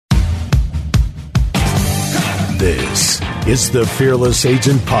This is the Fearless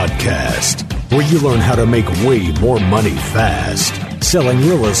Agent Podcast, where you learn how to make way more money fast selling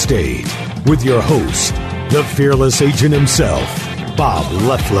real estate with your host, the Fearless Agent himself, Bob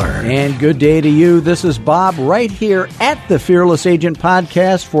Leffler. And good day to you. This is Bob right here at the Fearless Agent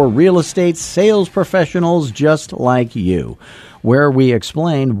Podcast for real estate sales professionals just like you, where we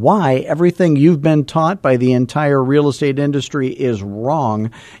explain why everything you've been taught by the entire real estate industry is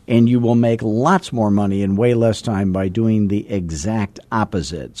wrong, and you will make lots more money in way less time by doing the exact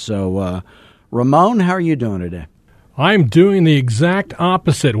opposite. So, Ramon, how are you doing today? I'm doing the exact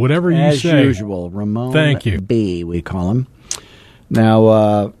opposite, whatever you say. As usual, Ramon Thank you. B, we call him.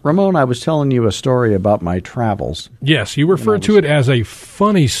 Now, Ramon, I was telling you a story about my travels. Yes, you referred to it as a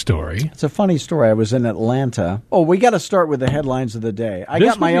funny story. It's a funny story. I was in Atlanta. Oh, we got to start with the headlines of the day. I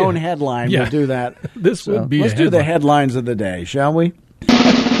got my own headline. Yeah. We'll do that. This would be Let's do the headlines of the day, shall we?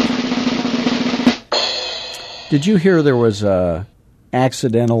 Did you hear there was a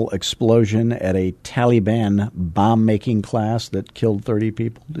accidental explosion at a Taliban bomb-making class that killed 30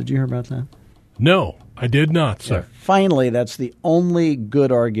 people? Did you hear about that? No, I did not, sir. Yeah. Finally, that's the only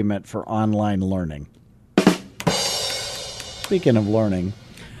good argument for online learning. Speaking of learning,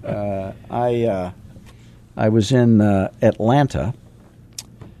 I was in Atlanta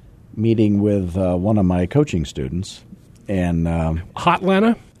meeting with one of my coaching students. And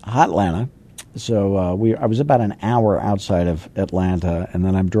Hotlanta? Hotlanta. So I was about an hour outside of Atlanta, and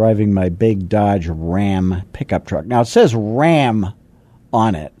then I'm driving my big Dodge Ram pickup truck. Now, it says Ram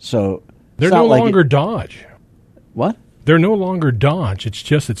on it, so they're no longer Dodge. What? They're no longer Dodge. It's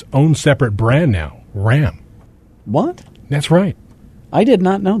just its own separate brand now, Ram. What? That's right. I did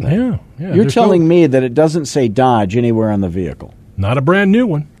not know that. Yeah. You're telling me that it doesn't say Dodge anywhere on the vehicle? Not a brand new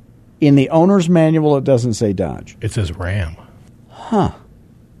one. In the owner's manual, it doesn't say Dodge. It says Ram. Huh.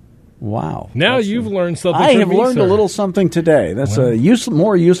 Wow. Now you've learned something. I have learned a little something today. That's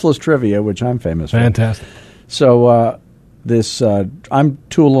more useless trivia, which I'm famous for. Fantastic. So I'm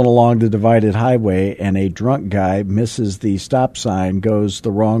tooling along the divided highway, and a drunk guy misses the stop sign, goes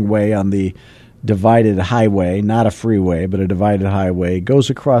the wrong way on the divided highway, not a freeway, but a divided highway, goes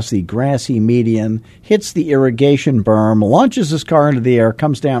across the grassy median, hits the irrigation berm, launches his car into the air,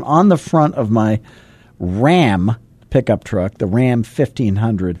 comes down on the front of my Ram pickup truck, the Ram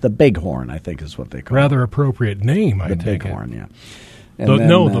 1500, the Bighorn, I think is what they call it. Rather appropriate name, I take it. The Bighorn, yeah.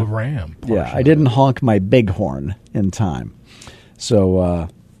 The Ram. Yeah, I didn't honk my Bighorn in time. So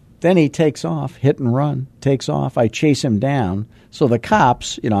then he takes off, hit and run, takes off. I chase him down. So the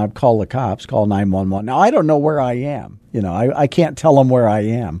cops, I call the cops, call 911. Now, I don't know where I am. I can't tell them where I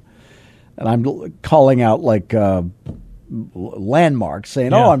am. And I'm calling out like landmarks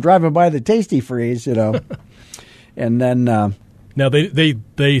saying, yeah. Oh, I'm driving by the Tasty Freeze, And then now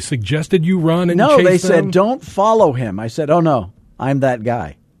they suggested you run and no, chase they them? said don't follow him. I said, oh no, I'm that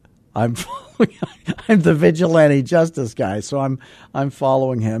guy. I'm the vigilante justice guy, so I'm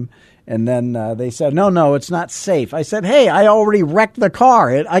following him. And then they said, no, it's not safe. I said, hey, I already wrecked the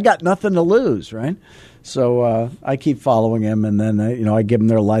car. I got nothing to lose, right? So I keep following him, and then I give him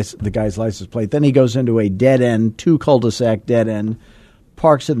the guy's license plate. Then he goes into a dead end, 2 cul-de-sac dead end.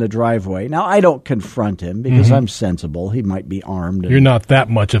 Parks in the driveway. Now, I don't confront him because I'm sensible. He might be armed. You're not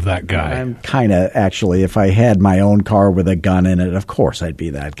that much of that guy. I'm kind of, actually, if I had my own car with a gun in it, of course I'd be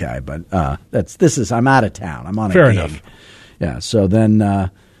that guy. But I'm out of town. I'm on a Fair gig. enough. Yeah, so then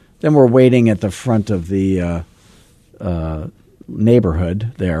we're waiting at the front of the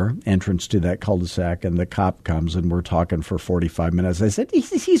neighborhood there, entrance to that cul-de-sac, and the cop comes, and we're talking for 45 minutes. I said,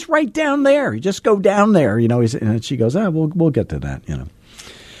 he's right down there. You just go down there. And she goes, we'll get to that,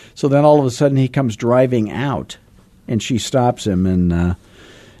 So then all of a sudden he comes driving out, and she stops him, and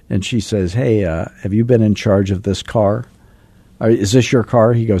she says, hey, have you been in charge of this car? Is this your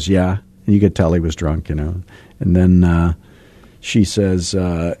car? He goes, yeah. And you could tell he was drunk, And then she says,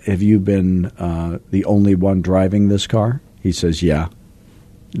 have you been the only one driving this car? He says, yeah.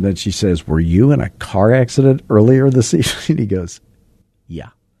 And then she says, were you in a car accident earlier this evening? He goes, yeah.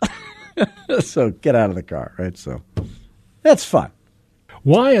 So get out of the car, right? So that's fun.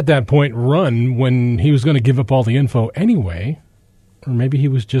 Why at that point run when he was going to give up all the info anyway? Or maybe he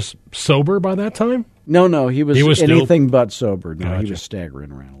was just sober by that time? No, he was anything but sober. No, Gotcha. He was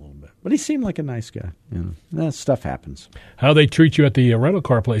staggering around a little bit. But he seemed like a nice guy. That stuff happens. How they treat you at the rental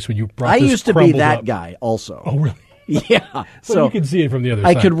car place when you brought I this used to be crumbled that up. guy also. Oh, really? Yeah. So you could see it from the other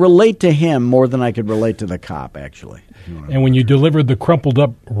I side. could relate to him more than I could relate to the cop, actually. And when you delivered the crumpled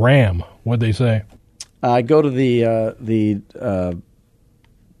up Ram, what'd they say? I go to the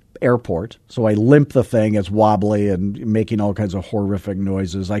airport. So I limp the thing. It's wobbly and making all kinds of horrific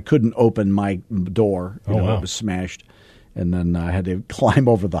noises. I couldn't open my door. Wow. It was smashed. And then I had to climb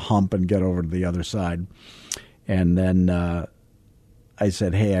over the hump and get over to the other side. And then I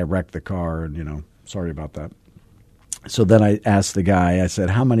said, hey, I wrecked the car, and, sorry about that. So then I asked the guy, I said,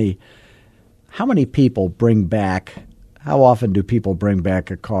 how many people bring back, how often do people bring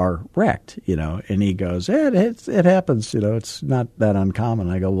back a car wrecked, And he goes, it happens, it's not that uncommon.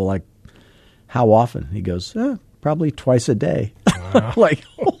 I go, well, like, how often? He goes, probably twice a day. Wow. Like,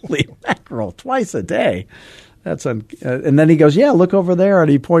 holy mackerel, twice a day. And then he goes, yeah, look over there.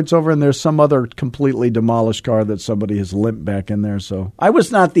 And he points over, and there's some other completely demolished car that somebody has limped back in there. So I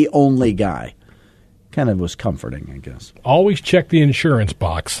was not the only guy. Kind of was comforting, I guess. Always check the insurance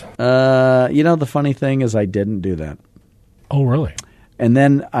box. The funny thing is I didn't do that. Oh, really? And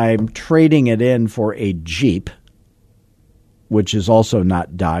then I'm trading it in for a Jeep, which is also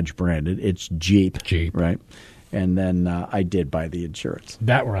not Dodge branded. It's Jeep. Jeep. Right? And then I did buy the insurance.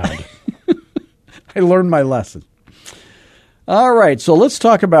 That ride. I learned my lesson. All right, so let's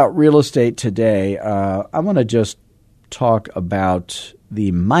talk about real estate today. I want to just talk about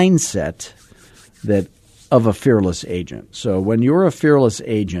the mindset of a fearless agent. So when you're a fearless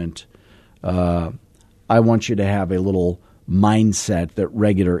agent, I want you to have a little mindset that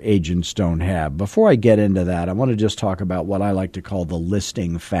regular agents don't have. Before I get into that, I want to just talk about what I like to call the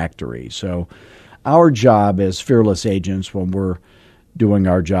listing factory. So our job as fearless agents, when we're doing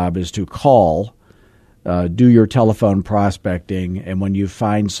our job, is to call, do your telephone prospecting, and when you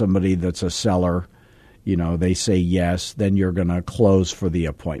find somebody that's a seller, they say yes, then you're going to close for the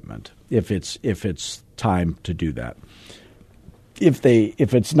appointment if it's time to do that. If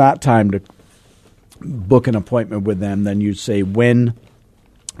it's not time to book an appointment with them, then you say, when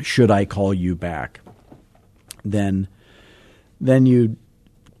should I call you back? Then you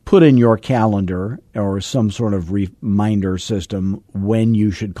put in your calendar or some sort of reminder system when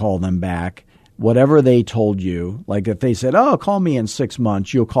you should call them back. Whatever they told you, like if they said, call me in 6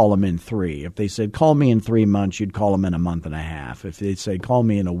 months, you'll call them in 3. If they said, call me in 3 months, you'd call them in a month and a half. If they said, call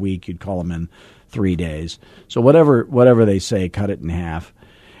me in a week, you'd call them in 3 days. So whatever they say, cut it in half.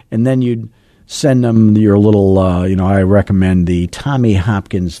 And then you'd send them your little, I recommend the Tommy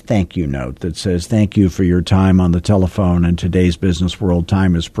Hopkins thank you note that says, thank you for your time on the telephone. In today's business world,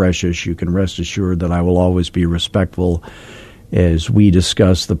 time is precious. You can rest assured that I will always be respectful as we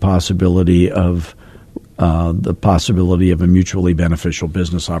discuss the possibility of a mutually beneficial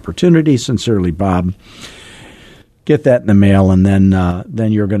business opportunity. Sincerely, Bob. Get that in the mail, and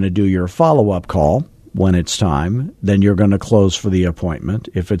then you're going to do your follow-up call when it's time. Then you're going to close for the appointment.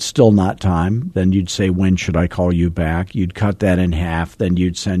 If it's still not time, then you'd say, when should I call you back? You'd cut that in half. Then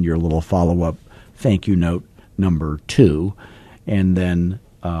you'd send your little follow-up thank you note number 2, and then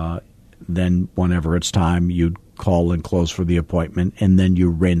whenever it's time, you'd call and close for the appointment, and then you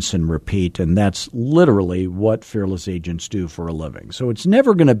rinse and repeat. And that's literally what fearless agents do for a living. So it's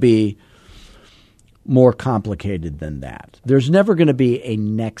never going to be more complicated than that. There's never going to be a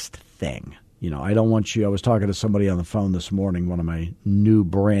next thing. I don't want you. I was talking to somebody on the phone this morning, one of my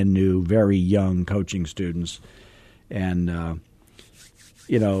brand new, very young coaching students. And,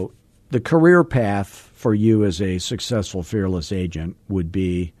 the career path for you as a successful fearless agent would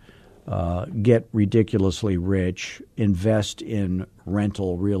be get ridiculously rich, invest in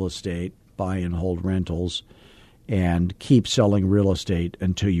rental real estate, buy and hold rentals, and keep selling real estate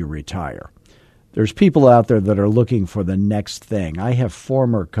until you retire. There's people out there that are looking for the next thing. I have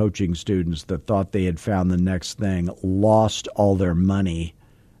former coaching students that thought they had found the next thing, lost all their money,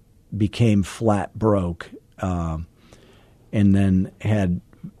 became flat broke, and then had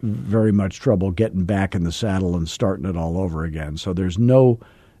very much trouble getting back in the saddle and starting it all over again. So there's no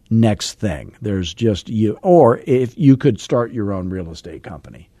next thing. There's just you. Or if you could start your own real estate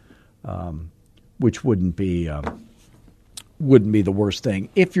company, which wouldn't be the worst thing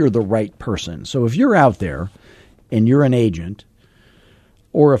if you're the right person. So if you're out there and you're an agent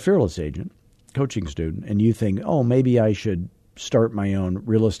or a fearless agent, coaching student, and you think, maybe I should start my own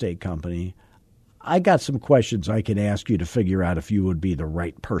real estate company, I got some questions I can ask you to figure out if you would be the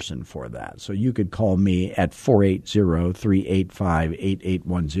right person for that. So you could call me at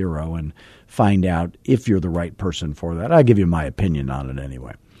 480-385-8810 and find out if you're the right person for that. I'll give you my opinion on it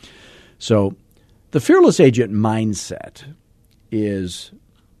anyway. So the fearless agent mindset is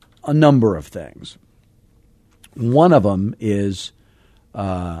a number of things. One of them is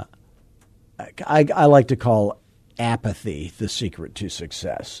I like to call apathy the secret to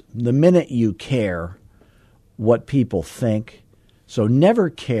success. The minute you care what people think, so never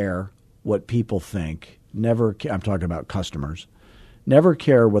care what people think, I'm talking about customers, Never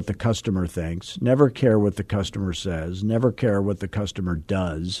care what the customer thinks. Never care what the customer says. Never care what the customer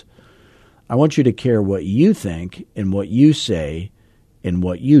does. I want you to care what you think and what you say and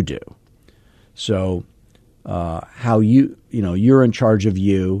what you do. So how you're in charge of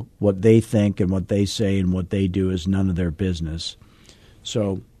you. What they think and what they say and what they do is none of their business.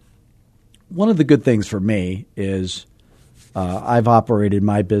 So one of the good things for me is I've operated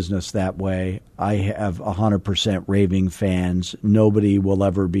my business that way. I have 100% raving fans. Nobody will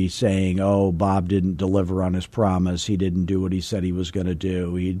ever be saying, oh, Bob didn't deliver on his promise. He didn't do what he said he was going to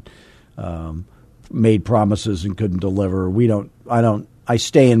do. He made promises and couldn't deliver. I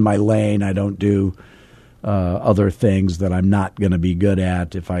stay in my lane. I don't do other things that I'm not going to be good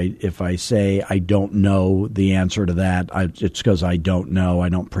at. If I say I don't know the answer to that, it's because I don't know. I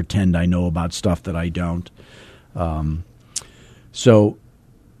don't pretend I know about stuff that I don't. So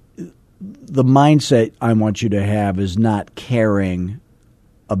the mindset I want you to have is not caring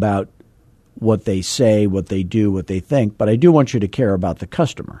about what they say, what they do, what they think, but I do want you to care about the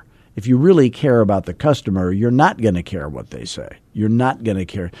customer. If you really care about the customer, you're not going to care what they say. You're not going to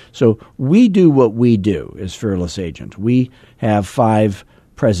care. So we do what we do as Fearless Agent. We have 5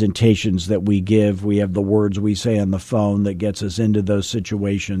 presentations that we give. We have the words we say on the phone that gets us into those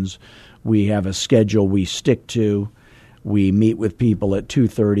situations. We have a schedule we stick to. We meet with people at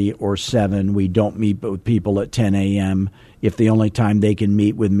 2:30 or 7. We don't meet with people at 10 a.m. If the only time they can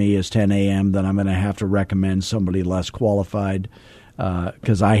meet with me is 10 a.m., then I'm going to have to recommend somebody less qualified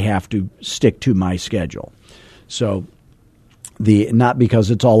because I have to stick to my schedule. So not because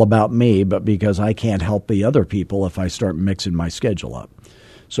it's all about me, but because I can't help the other people if I start mixing my schedule up.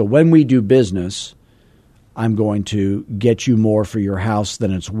 So when we do business, I'm going to get you more for your house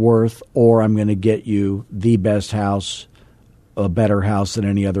than it's worth, or I'm going to get you the best house, a better house than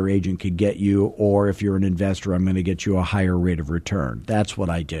any other agent could get you, or if you're an investor, I'm going to get you a higher rate of return. That's what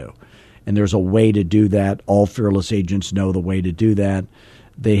I do. And there's a way to do that. All Fearless Agents know the way to do that.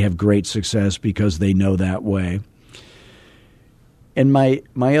 They have great success because they know that way. And my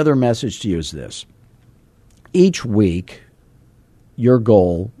other message to you is this. Each week, your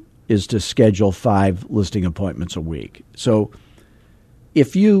goal is to schedule 5 listing appointments a week. So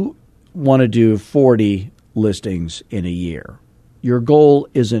if you want to do 40 listings in a year, your goal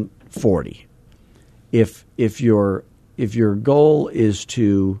isn't 40. If your goal is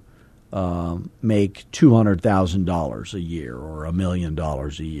to make $200,000 a year or $1 million a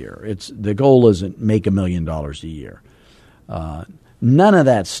year, the goal isn't make $1 million a year. None of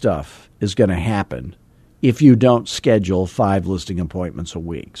that stuff is going to happen if you don't schedule 5 listing appointments a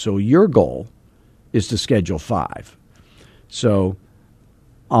week. So your goal is to schedule 5. So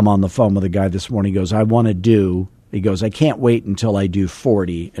I'm on the phone with a guy this morning. He goes, I can't wait until I do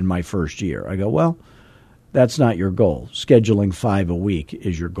 40 in my first year. I go, well, that's not your goal. Scheduling 5 a week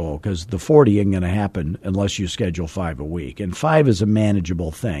is your goal because the 40 isn't going to happen unless you schedule 5 a week. And 5 is a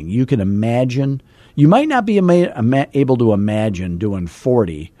manageable thing. You can imagine. You might not be able to imagine doing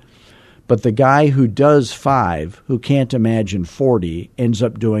 40, but the guy who does 5, who can't imagine 40, ends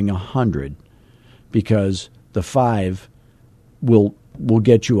up doing 100 because the 5 will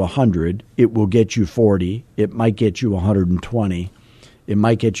get you 100. It will get you 40. It might get you 120. It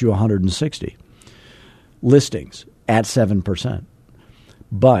might get you 160 listings at 7%.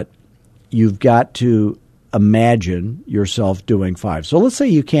 But you've got to imagine yourself doing 5. So let's say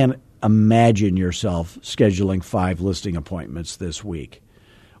you can't imagine yourself scheduling 5 listing appointments this week.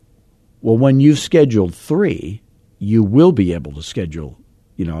 Well, when you've scheduled 3, you will be able to schedule.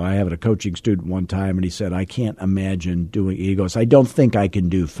 I had a coaching student one time, and he said, I can't imagine doing. He goes, I don't think I can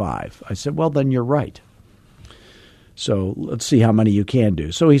do 5. I said, well, then you're right. So let's see how many you can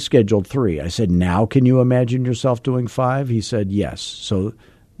do. So he scheduled 3. I said, now can you imagine yourself doing 5? He said, yes. So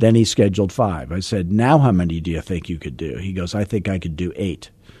then he scheduled 5. I said, now how many do you think you could do? He goes, I think I could do 8.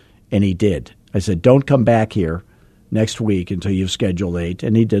 And he did. I said, don't come back here next week until you've scheduled 8.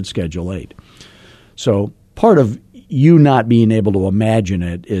 And he did schedule 8. So part of you not being able to imagine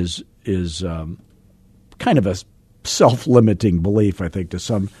it is kind of a self-limiting belief, I think, to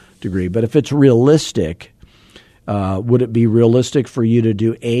some degree. But if it's realistic, would it be realistic for you to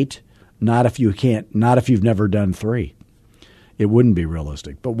do 8? Not if you've never done 3. It wouldn't be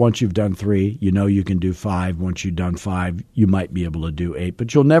realistic. But once you've done 3, you can do 5. Once you've done 5, you might be able to do 8.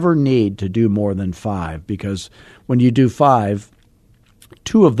 But you'll never need to do more than 5 because when you do 5,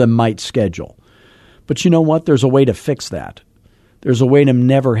 2 of them might schedule. But you know what? There's a way to fix that. There's a way to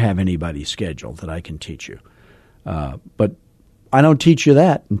never have anybody schedule that I can teach you. But I don't teach you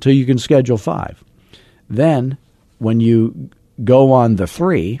that until you can schedule 5. Then when you go on the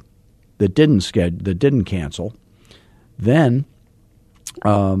 3 that didn't cancel, then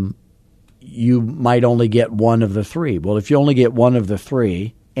you might only get one of the three. Well, if you only get one of the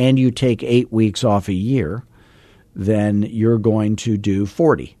three and you take 8 weeks off a year, then you're going to do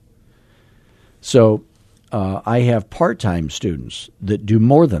 40. So I have part-time students that do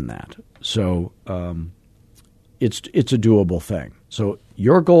more than that. So it's a doable thing. So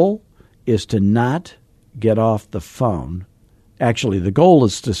your goal is to not get off the phone. Actually, the goal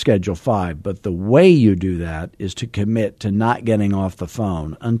is to schedule 5, but the way you do that is to commit to not getting off the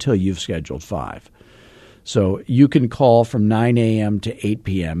phone until you've scheduled 5. So you can call from 9 a.m. to 8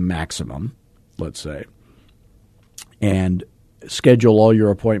 p.m. maximum, let's say, and schedule all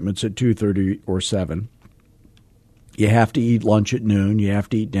your appointments at 2:30 or 7. You have to eat lunch at noon. You have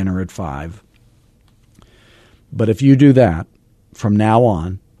to eat dinner at 5. But if you do that, from now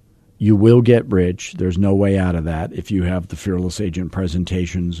on, you will get rich. There's no way out of that if you have the Fearless Agent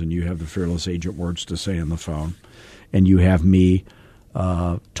presentations and you have the Fearless Agent words to say on the phone, and you have me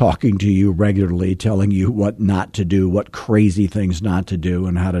talking to you regularly, telling you what not to do, what crazy things not to do,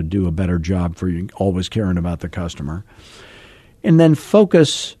 and how to do a better job for you, always caring about the customer. And then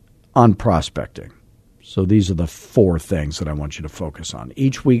focus on prospecting. So these are the 4 things that I want you to focus on.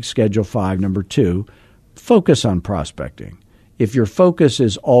 Each week, schedule 5. Number 2, focus on prospecting. If your focus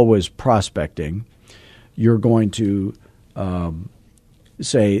is always prospecting, you're going to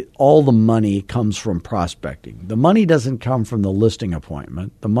say all the money comes from prospecting. The money doesn't come from the listing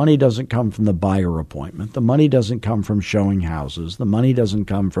appointment. The money doesn't come from the buyer appointment. The money doesn't come from showing houses. The money doesn't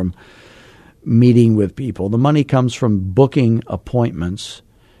come from meeting with people. The money comes from booking appointments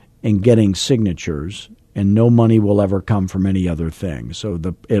and getting signatures, and no money will ever come from any other thing. So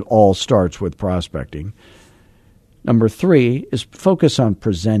it all starts with prospecting. Number 3 is focus on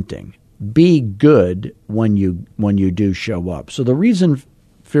presenting. Be good when you do show up. So the reason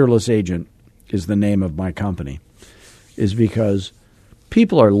Fearless Agent is the name of my company is because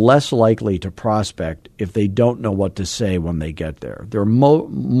people are less likely to prospect if they don't know what to say when they get there. They're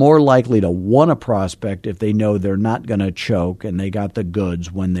more likely to want to prospect if they know they're not going to choke and they got the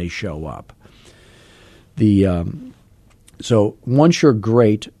goods when they show up. So once you're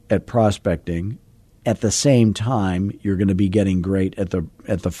great at prospecting, at the same time, you're going to be getting great at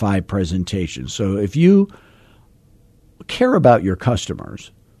the 5 presentations. So if you care about your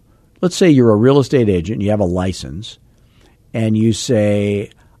customers, let's say you're a real estate agent, you have a license, and you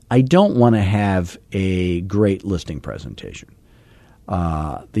say, I don't want to have a great listing presentation.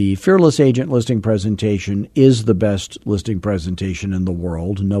 The Fearless Agent listing presentation is the best listing presentation in the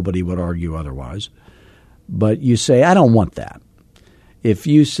world. Nobody would argue otherwise. But you say, I don't want that. If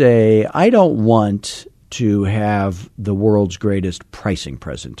you say, I don't want to have the world's greatest pricing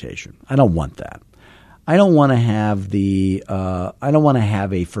presentation, I don't want that. I don't want to have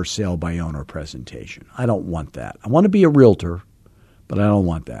a for sale by owner presentation. I don't want that. I want to be a realtor, but I don't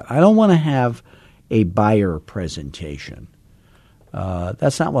want that. I don't want to have a buyer presentation.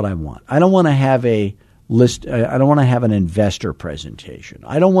 That's not what I want. I don't want to have I don't want to have an investor presentation.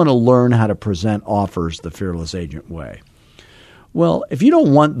 I don't want to learn how to present offers the Fearless Agent way. Well, if you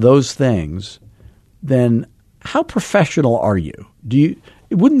don't want those things, then how professional are you?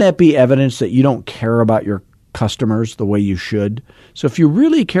 Wouldn't that be evidence that you don't care about your customers the way you should? So if you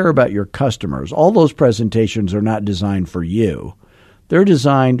really care about your customers, all those presentations are not designed for you. They're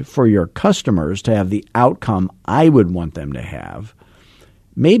designed for your customers to have the outcome I would want them to have.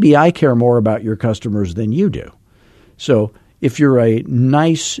 Maybe I care more about your customers than you do. So if you're a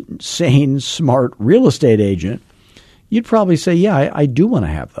nice, sane, smart real estate agent, you'd probably say, yeah, I do want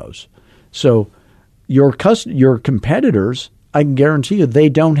to have those. So your competitors, I can guarantee you, they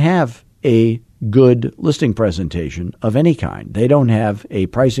don't have a good listing presentation of any kind. They don't have a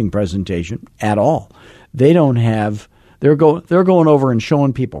pricing presentation at all. They don't have. They're going over and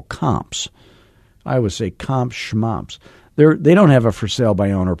showing people comps. I would say comp schmomps. They don't have a for sale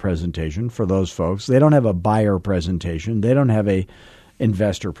by owner presentation for those folks. They don't have a buyer presentation. They don't have a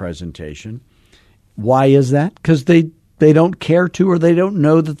investor presentation. Why is that? Because they don't care to, or they don't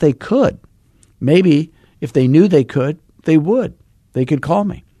know that they could. Maybe if they knew they could, they would. They could call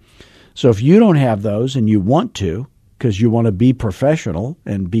me. So if you don't have those and you want to, because you want to be professional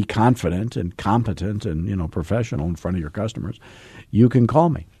and be confident and competent and professional in front of your customers, you can call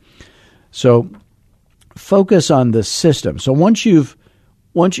me. So focus on the system. So once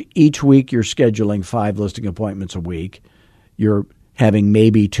each week you're scheduling 5 listing appointments a week, you're having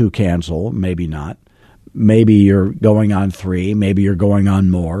maybe 2 cancel, maybe not. Maybe you're going on 3. Maybe you're going on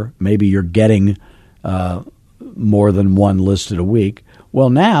more. Maybe you're getting more than 1 listed a week. Well,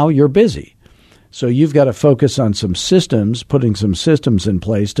 now you're busy. So you've got to focus on some systems, putting some systems in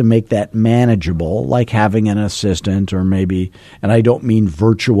place to make that manageable, like having an assistant or maybe, and I don't mean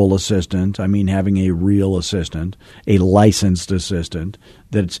virtual assistant, I mean having a real assistant, a licensed assistant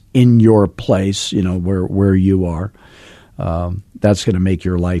that's in your place, where you are. That's going to make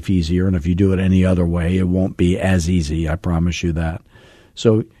your life easier. And if you do it any other way, it won't be as easy. I promise you that.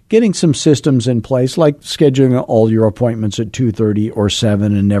 So getting some systems in place, like scheduling all your appointments at 2:30 or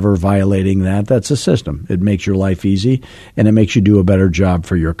 7 and never violating that, that's a system. It makes your life easy, and it makes you do a better job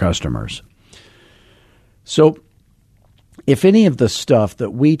for your customers. So if any of the stuff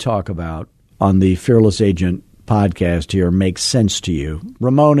that we talk about on the Fearless Agent podcast here makes sense to you,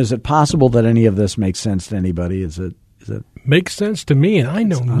 Ramon, is it possible that any of this makes sense to anybody? Is it makes sense to me, and I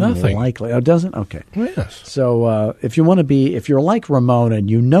know nothing. Unlikely. Oh, doesn't? Okay. Yes. So if you're like Ramon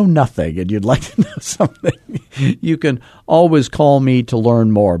and you know nothing and you'd like to know something, you can always call me to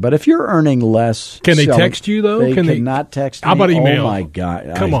learn more. But if you're earning less, can they text you though? They cannot text me. How about email? Oh my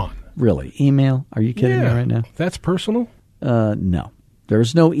God! Come on. Really? Email? Are you kidding me right now? That's personal? No.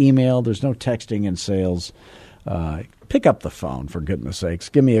 There's no email. There's no texting in sales. Pick up the phone, for goodness sakes.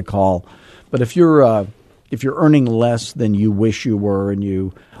 Give me a call. But if you're earning less than you wish you were and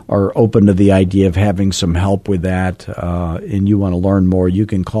you are open to the idea of having some help with that and you want to learn more, you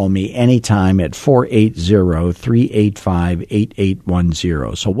can call me anytime at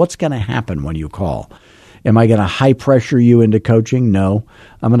 480-385-8810. So what's going to happen when you call? Am I going to high pressure you into coaching? No.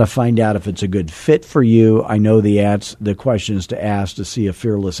 I'm going to find out if it's a good fit for you. I know the questions to ask to see if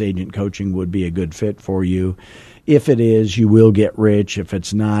Fearless Agent Coaching would be a good fit for you. If it is, you will get rich. If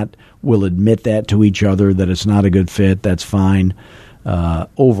it's not, we'll admit that to each other, that it's not a good fit. That's fine.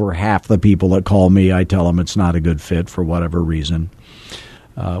 Over half the people that call me, I tell them it's not a good fit for whatever reason.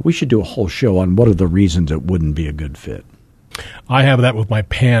 We should do a whole show on what are the reasons it wouldn't be a good fit. I have that with my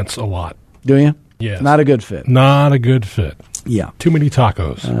pants a lot. Do you? Yes. Not a good fit. Not a good fit. Yeah. Too many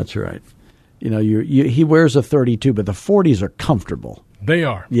tacos. That's right. He wears a 32, but the 40s are comfortable. They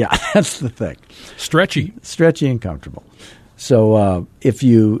are. Yeah, that's the thing. Stretchy and comfortable. So if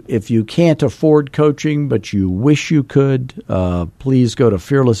you can't afford coaching, but you wish you could, please go to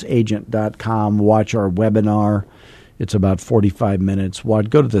fearlessagent.com, watch our webinar. It's about 45 minutes. Go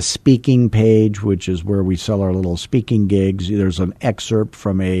to the speaking page, which is where we sell our little speaking gigs. There's an excerpt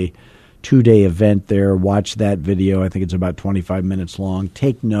from a 2-day event there. Watch that video. I think it's about 25 minutes long.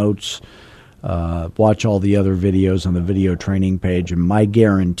 Take notes. Watch all the other videos on the video training page. And my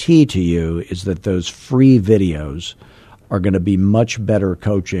guarantee to you is that those free videos are going to be much better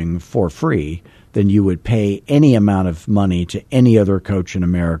coaching for free than you would pay any amount of money to any other coach in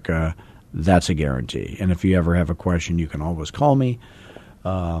America. That's a guarantee. And if you ever have a question, you can always call me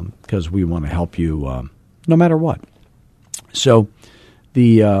because we want to help you no matter what. So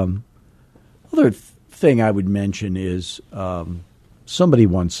the other thing I would mention is somebody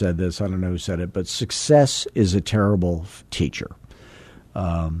once said this, I don't know who said it, but success is a terrible teacher.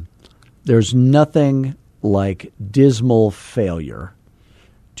 There's nothing like dismal failure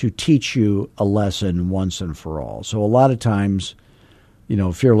to teach you a lesson once and for all. So a lot of times,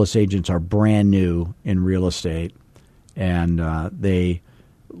 fearless agents are brand new in real estate, and they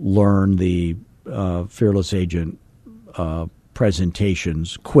learn the fearless agent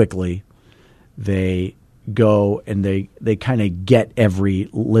presentations quickly. They go and they kind of get every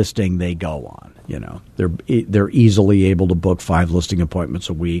listing they go on. They're easily able to book 5 listing appointments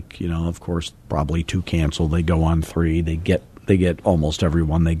a week. Of course, probably 2 cancel. They go on 3. They get almost every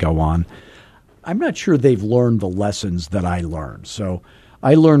one they go on. I'm not sure they've learned the lessons that I learned. So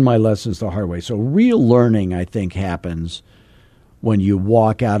I learned my lessons the hard way. So real learning, I think, happens when you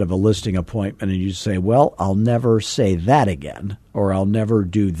walk out of a listing appointment and you say, well, I'll never say that again, or I'll never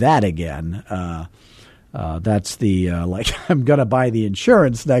do that again. That's the I'm going to buy the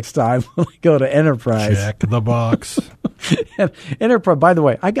insurance next time when I go to Enterprise. Check the box. Enterprise. By the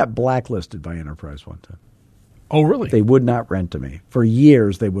way, I got blacklisted by Enterprise one time. Oh, really? They would not rent to me. For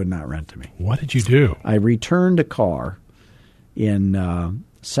years, they would not rent to me. What did you do? I returned a car in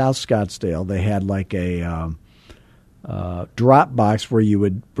South Scottsdale. They had like a drop box where you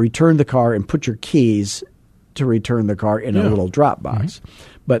would return the car and put your keys to return the car in a little drop box. Mm-hmm.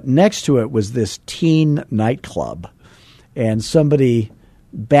 But next to it was this teen nightclub, and somebody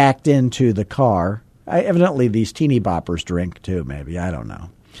backed into the car. Evidently, these teeny boppers drink too, maybe. I don't know.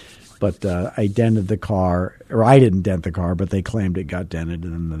 But I dented the car, or I didn't dent the car, but they claimed it got dented,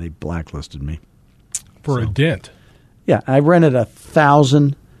 and then they blacklisted me. For a dent? Yeah, I rented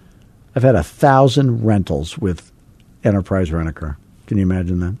 1,000. I've had 1,000 rentals with Enterprise Rent-A-Car. Can you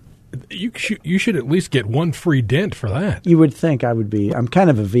imagine that? You should at least get one free dent for that. You would think I would be. I'm kind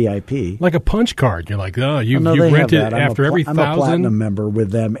of a VIP. Like a punch card. You're like, you no, rented after every 1,000. I'm a platinum member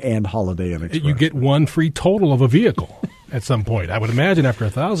with them and Holiday Inn Express. You get one free total of a vehicle at some point. I would imagine after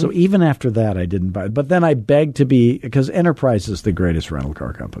 1,000. So even after that, I didn't buy it. But then I begged to be, because Enterprise is the greatest rental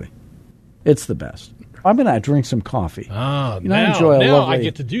car company. It's the best. I'm going to drink some coffee. Now I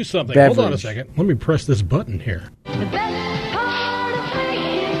get to do something. Beverage. Hold on a second. Let me press this button here.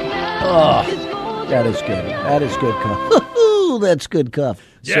 That is good. That is good coffee. That's good coffee.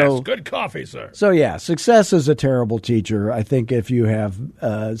 Yes, good coffee, sir. So, yeah, success is a terrible teacher. I think if you have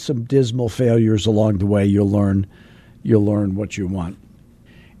some dismal failures along the way, you'll learn what you want.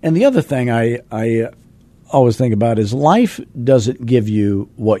 And the other thing I always think about is life doesn't give you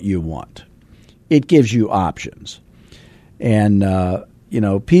what you want. It gives you options. And,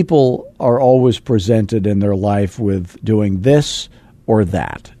 people are always presented in their life with doing this or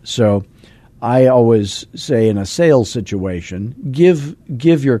that. So I always say in a sales situation,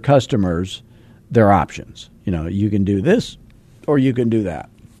 give your customers their options. You can do this or you can do that.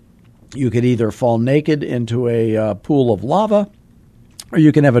 You could either fall naked into a pool of lava or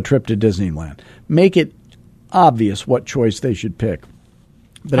you can have a trip to Disneyland. Make it obvious what choice they should pick.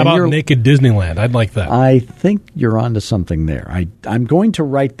 But how about Naked Disneyland? I'd like that. I think you're onto something there. I'm going to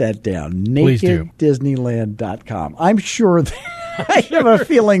write that down. Please do. NakedDisneyland.com. I'm sure I have a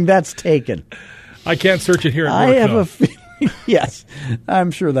feeling that's taken. I can't search it here at work. I have a feeling, yes. I'm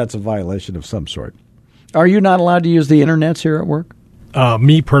sure that's a violation of some sort. Are you not allowed to use the internets here at work?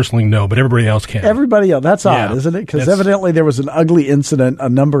 Me personally, no, but everybody else can. Everybody else. That's odd, isn't it? Because evidently there was an ugly incident a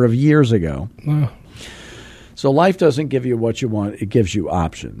number of years ago. So life doesn't give you what you want. It gives you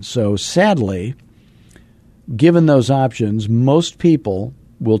options. So sadly, given those options, most people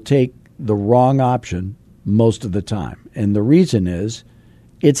will take the wrong option most of the time. And the reason is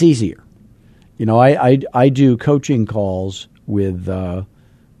it's easier. I do coaching calls with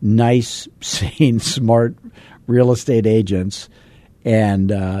nice, sane, smart real estate agents,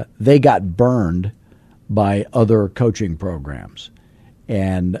 and they got burned by other coaching programs.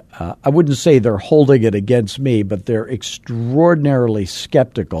 And I wouldn't say they're holding it against me, but they're extraordinarily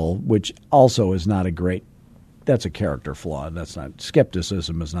skeptical, which also is not that's a character flaw.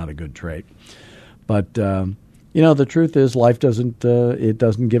 Skepticism is not a good trait. But, the truth is life doesn't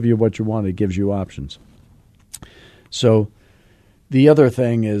give you what you want. It gives you options. So the other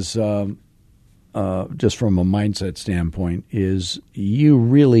thing is, just from a mindset standpoint, is you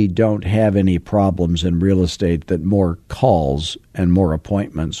really don't have any problems in real estate that more calls and more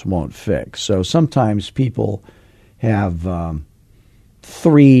appointments won't fix. So sometimes people have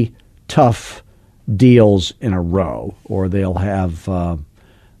 3 tough deals in a row, or they'll have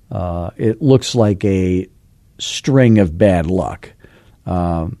it looks like a string of bad luck.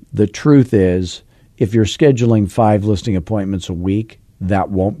 The truth is, if you're scheduling 5 listing appointments a week, that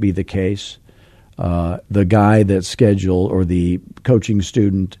won't be the case. The guy that or the coaching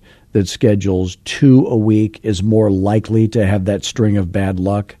student that schedules 2 a week is more likely to have that string of bad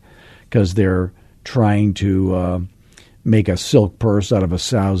luck because they're trying to make a silk purse out of a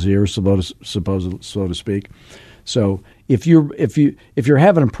sow's ear, so to speak. So if you're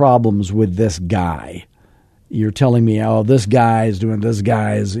having problems with this guy, you're telling me, this guy is doing this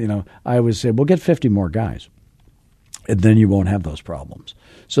guy's, I always say, well, get 50 more guys, and then you won't have those problems.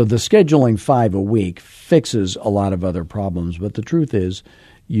 So the scheduling 5 a week fixes a lot of other problems, but the truth is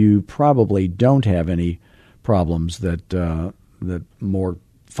you probably don't have any problems that more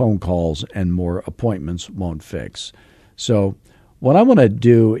phone calls and more appointments won't fix. So what I want to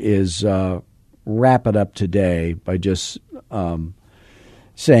do is wrap it up today by just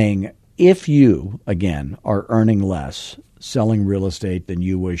saying, if you, again, are earning less selling real estate than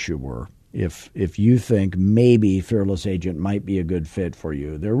you wish you were, if you think maybe Fearless Agent might be a good fit for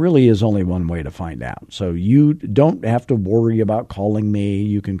you, there really is only one way to find out. So you don't have to worry about calling me.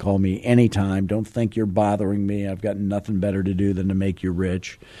 You can call me anytime. Don't think you're bothering me. I've got nothing better to do than to make you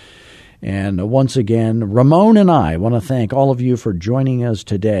rich. And once again, Ramon and I want to thank all of you for joining us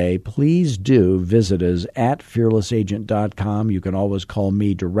today. Please do visit us at fearlessagent.com. You can always call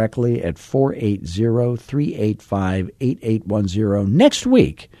me directly at 480-385-8810. Next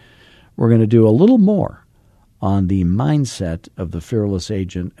week, we're going to do a little more on the mindset of the Fearless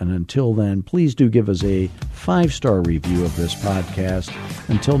Agent. And until then, please do give us a 5-star review of this podcast.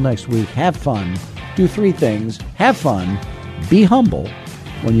 Until next week, have fun. Do 3 things. Have fun. Be humble.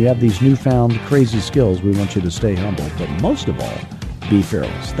 When you have these newfound crazy skills, we want you to stay humble. But most of all, be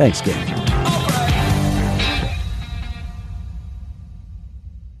fearless. Thanks, gang.